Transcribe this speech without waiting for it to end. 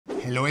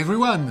Hello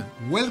everyone!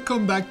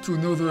 Welcome back to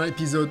another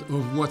episode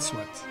of What's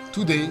What.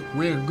 Today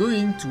we're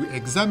going to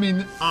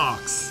examine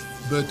arcs.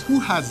 But who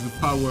has the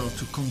power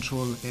to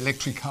control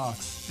electric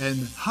arcs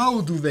and how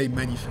do they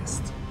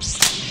manifest?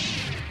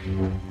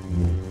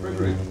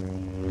 Frédéric.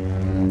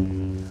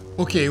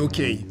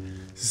 Okay,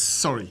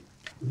 sorry.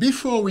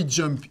 Before we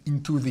jump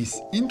into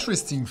this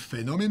interesting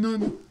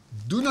phenomenon,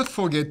 do not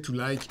forget to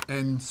like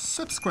and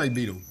subscribe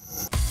below.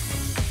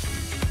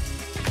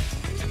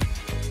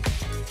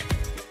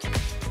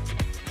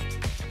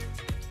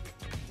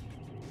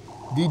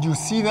 Did you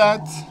see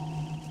that?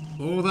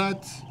 Or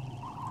that?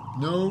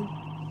 No?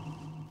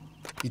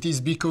 It is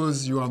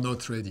because you are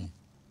not ready.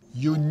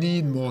 You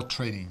need more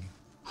training.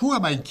 Who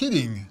am I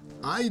kidding?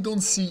 I don't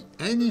see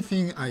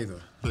anything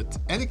either. But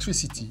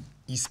electricity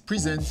is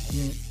present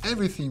in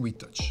everything we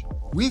touch.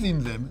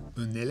 Within them,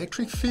 an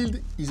electric field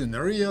is an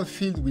area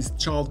filled with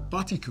charged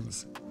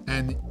particles.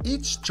 And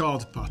each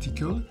charged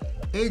particle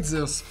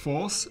exerts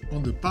force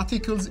on the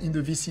particles in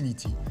the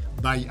vicinity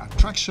by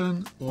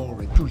attraction or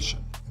repulsion.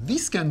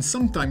 This can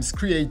sometimes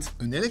create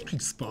an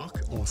electric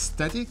spark or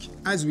static,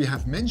 as we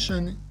have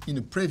mentioned in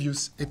a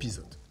previous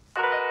episode.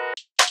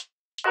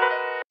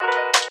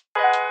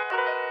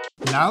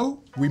 Now,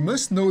 we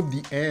must note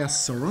the air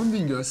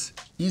surrounding us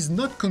is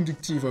not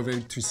conductive of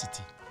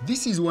electricity.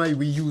 This is why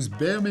we use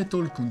bare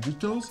metal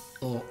conductors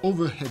or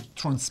overhead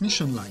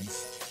transmission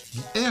lines.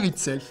 The air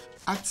itself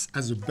acts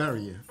as a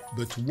barrier,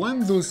 but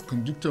when those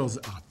conductors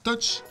are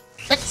touched,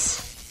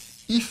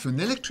 if an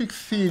electric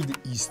field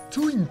is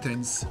too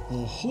intense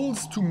or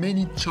holds too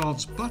many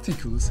charged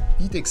particles,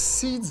 it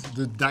exceeds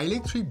the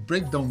dielectric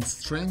breakdown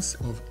strength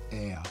of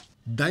air.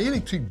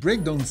 Dielectric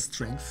breakdown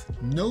strength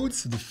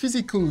notes the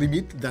physical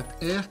limit that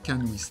air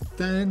can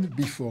withstand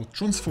before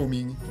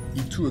transforming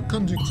into a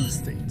conductive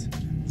state.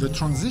 The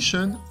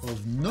transition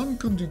of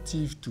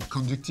non-conductive to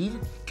conductive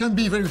can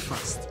be very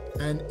fast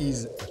and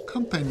is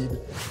accompanied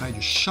by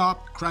a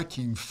sharp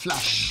cracking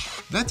flash.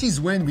 That is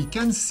when we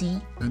can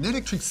see an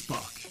electric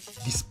spark.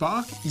 This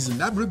spark is an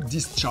abrupt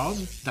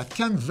discharge that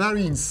can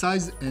vary in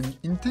size and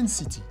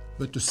intensity,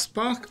 but the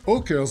spark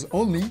occurs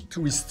only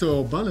to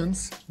restore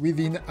balance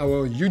within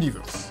our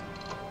universe.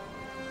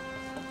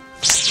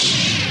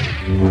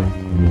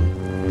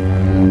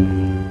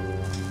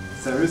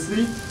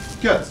 Seriously?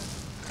 Cut!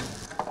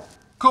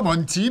 Come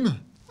on, team.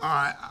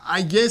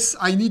 I guess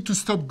I need to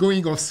stop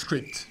going off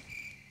script.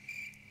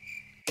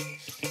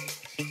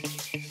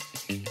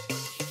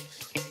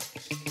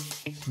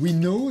 We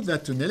know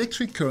that an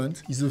electric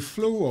current is a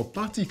flow of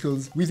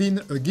particles within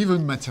a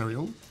given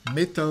material,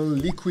 metal,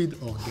 liquid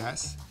or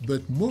gas,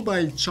 but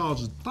mobile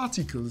charged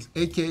particles,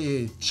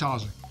 aka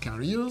charge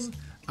carriers,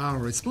 are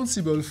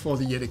responsible for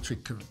the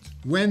electric current.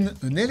 When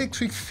an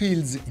electric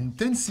field's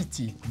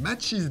intensity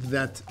matches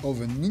that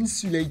of an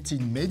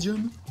insulated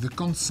medium, the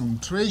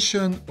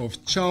concentration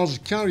of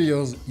charge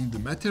carriers in the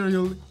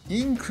material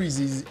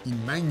increases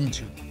in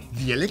magnitude.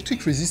 The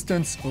electric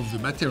resistance of the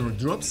material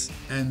drops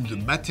and the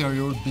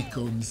material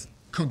becomes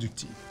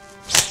conductive.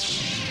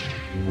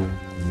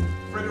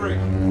 Frédéric.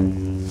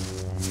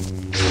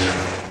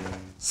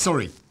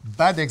 Sorry,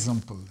 bad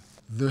example.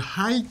 The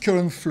high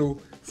current flow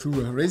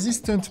through a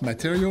resistant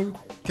material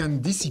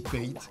can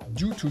dissipate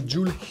due to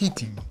Joule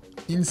heating.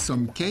 In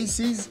some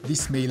cases,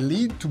 this may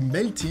lead to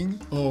melting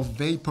or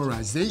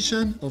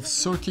vaporization of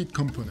circuit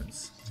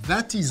components.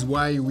 That is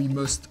why we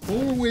must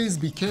always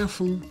be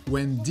careful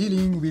when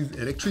dealing with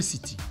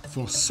electricity,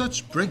 for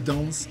such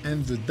breakdowns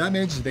and the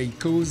damage they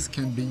cause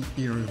can be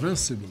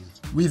irreversible.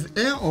 With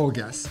air or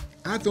gas,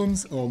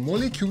 atoms or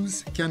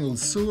molecules can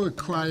also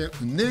acquire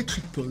an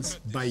electric pulse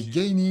by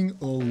gaining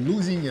or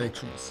losing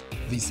electrons.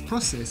 This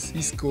process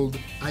is called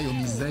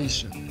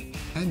ionization,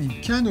 and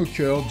it can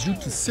occur due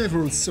to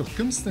several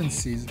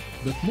circumstances,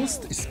 but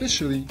most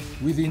especially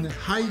within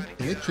high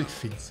electric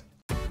fields.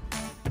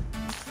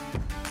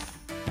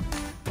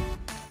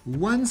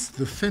 Once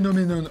the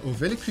phenomenon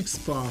of electric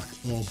spark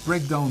or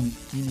breakdown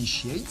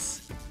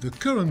initiates, the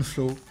current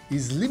flow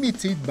is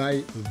limited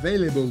by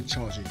available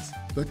charges.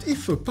 But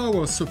if a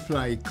power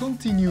supply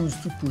continues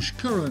to push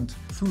current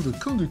through the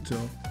conductor,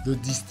 the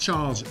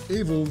discharge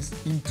evolves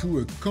into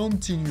a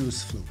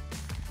continuous flow,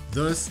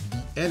 thus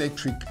the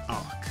electric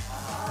arc.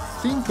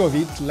 Think of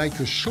it like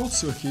a short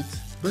circuit,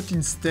 but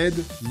instead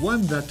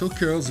one that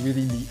occurs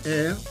within the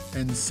air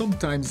and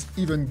sometimes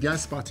even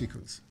gas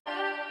particles.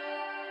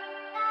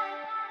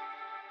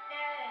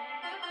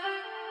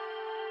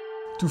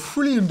 To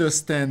fully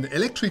understand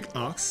electric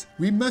arcs,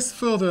 we must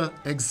further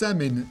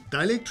examine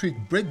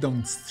dielectric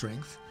breakdown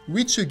strength,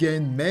 which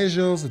again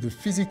measures the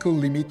physical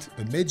limit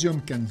a medium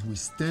can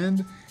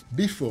withstand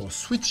before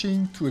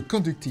switching to a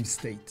conductive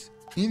state.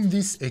 In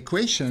this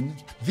equation,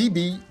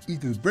 Vb is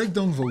the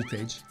breakdown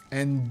voltage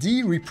and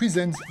d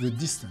represents the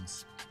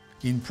distance.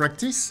 In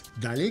practice,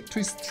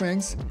 dielectric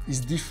strength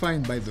is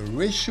defined by the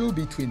ratio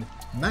between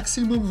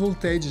maximum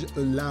voltage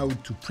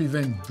allowed to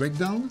prevent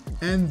breakdown,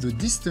 and the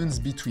distance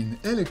between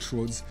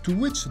electrodes to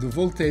which the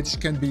voltage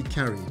can be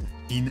carried.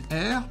 In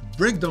air,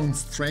 breakdown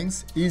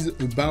strength is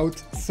about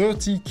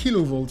 30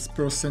 kV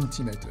per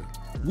centimeter,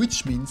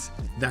 which means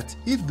that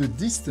if the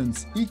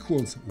distance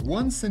equals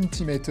 1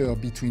 centimeter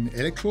between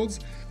electrodes,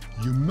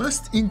 you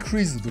must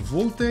increase the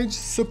voltage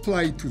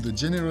supplied to the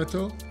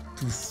generator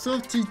to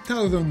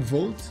 30,000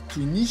 volts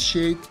to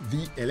initiate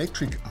the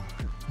electric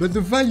arc. But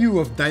the value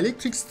of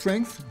dielectric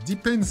strength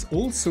depends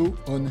also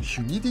on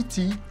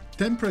humidity,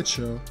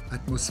 temperature,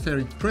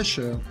 atmospheric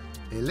pressure,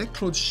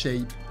 electrode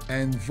shape,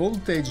 and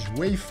voltage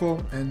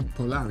waveform and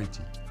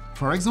polarity.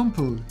 For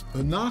example,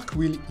 an arc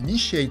will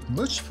initiate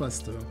much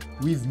faster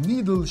with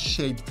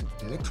needle-shaped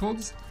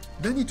electrodes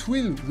than it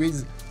will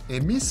with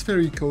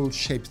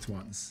hemispherical-shaped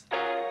ones.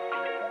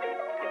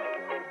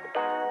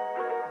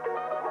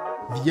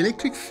 The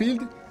electric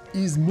field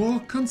is more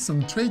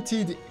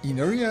concentrated in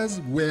areas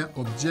where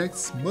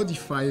objects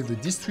modify the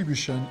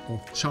distribution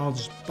of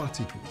charged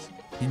particles.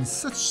 In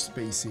such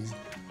spaces,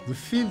 the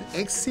field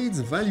exceeds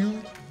the value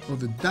of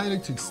the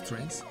dielectric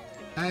strength,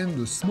 and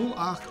a small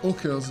arc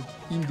occurs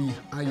in the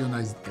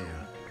ionized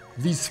air.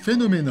 This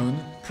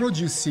phenomenon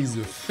produces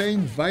a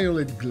faint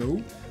violet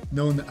glow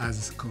known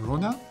as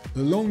corona,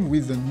 along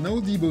with an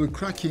audible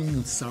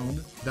cracking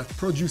sound that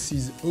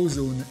produces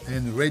ozone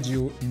and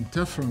radio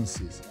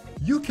interferences.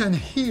 You can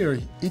hear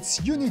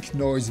its unique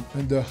noise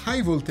under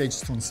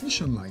high-voltage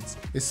transmission lines,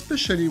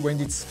 especially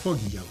when it's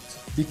foggy out,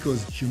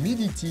 because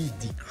humidity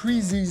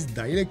decreases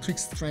dielectric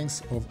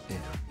strength of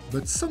air.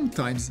 But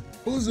sometimes,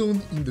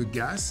 ozone in the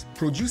gas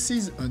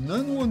produces an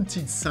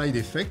unwanted side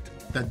effect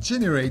that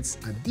generates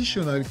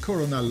additional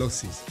corona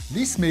losses.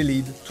 This may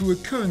lead to a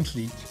current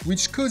leak,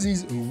 which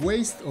causes a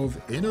waste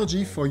of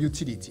energy for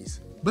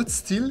utilities. But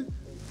still,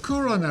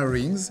 corona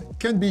rings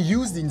can be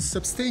used in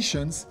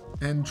substations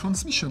and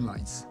transmission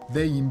lines.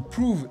 They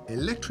improve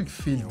electric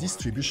field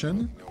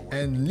distribution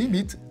and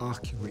limit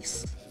arc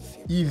risk.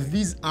 If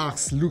these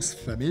arcs look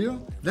familiar,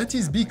 that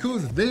is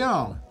because they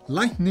are.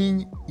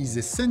 Lightning is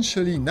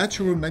essentially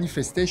natural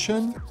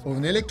manifestation of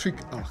an electric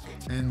arc.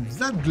 And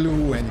that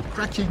glow and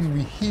cracking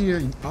we hear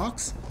in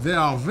arcs, they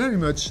are very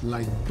much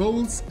like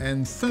bolts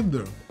and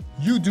thunder.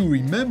 You do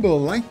remember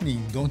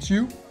lightning, don't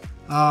you?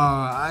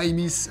 I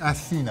miss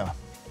Athena.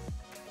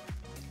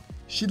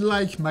 She'd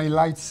like my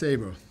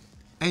lightsaber.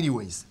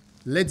 Anyways,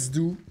 let's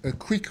do a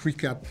quick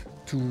recap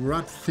to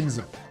wrap things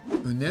up.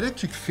 An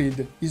electric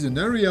field is an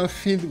area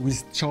filled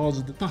with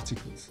charged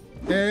particles.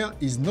 Air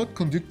is not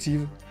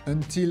conductive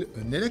until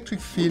an electric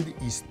field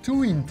is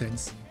too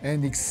intense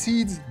and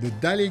exceeds the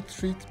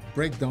dielectric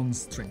breakdown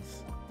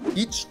strength.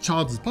 Each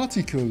charged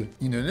particle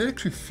in an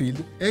electric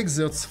field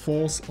exerts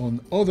force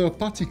on other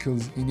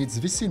particles in its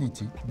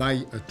vicinity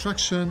by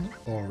attraction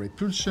or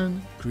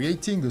repulsion,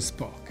 creating a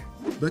spark.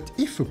 But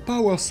if a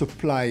power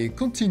supply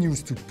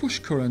continues to push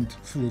current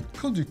through a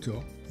conductor,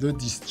 the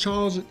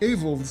discharge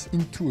evolves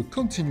into a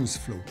continuous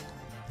flow,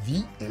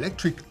 the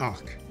electric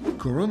arc.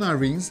 Corona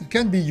rings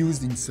can be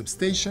used in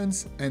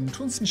substations and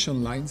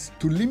transmission lines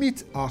to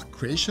limit arc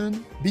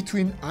creation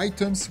between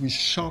items with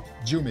sharp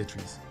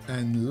geometries.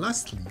 And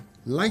lastly,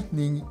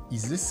 lightning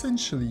is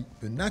essentially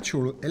a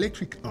natural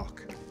electric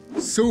arc.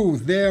 So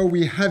there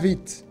we have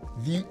it.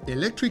 The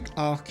electric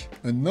arc,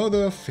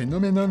 another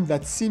phenomenon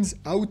that seems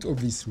out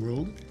of this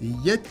world,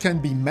 yet can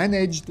be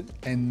managed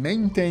and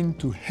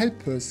maintained to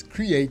help us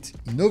create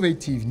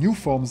innovative new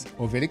forms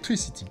of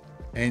electricity.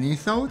 Any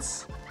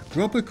thoughts?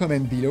 Drop a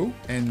comment below,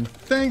 and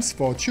thanks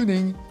for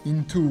tuning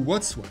into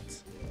What's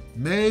What.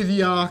 May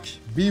the arc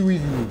be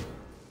with you.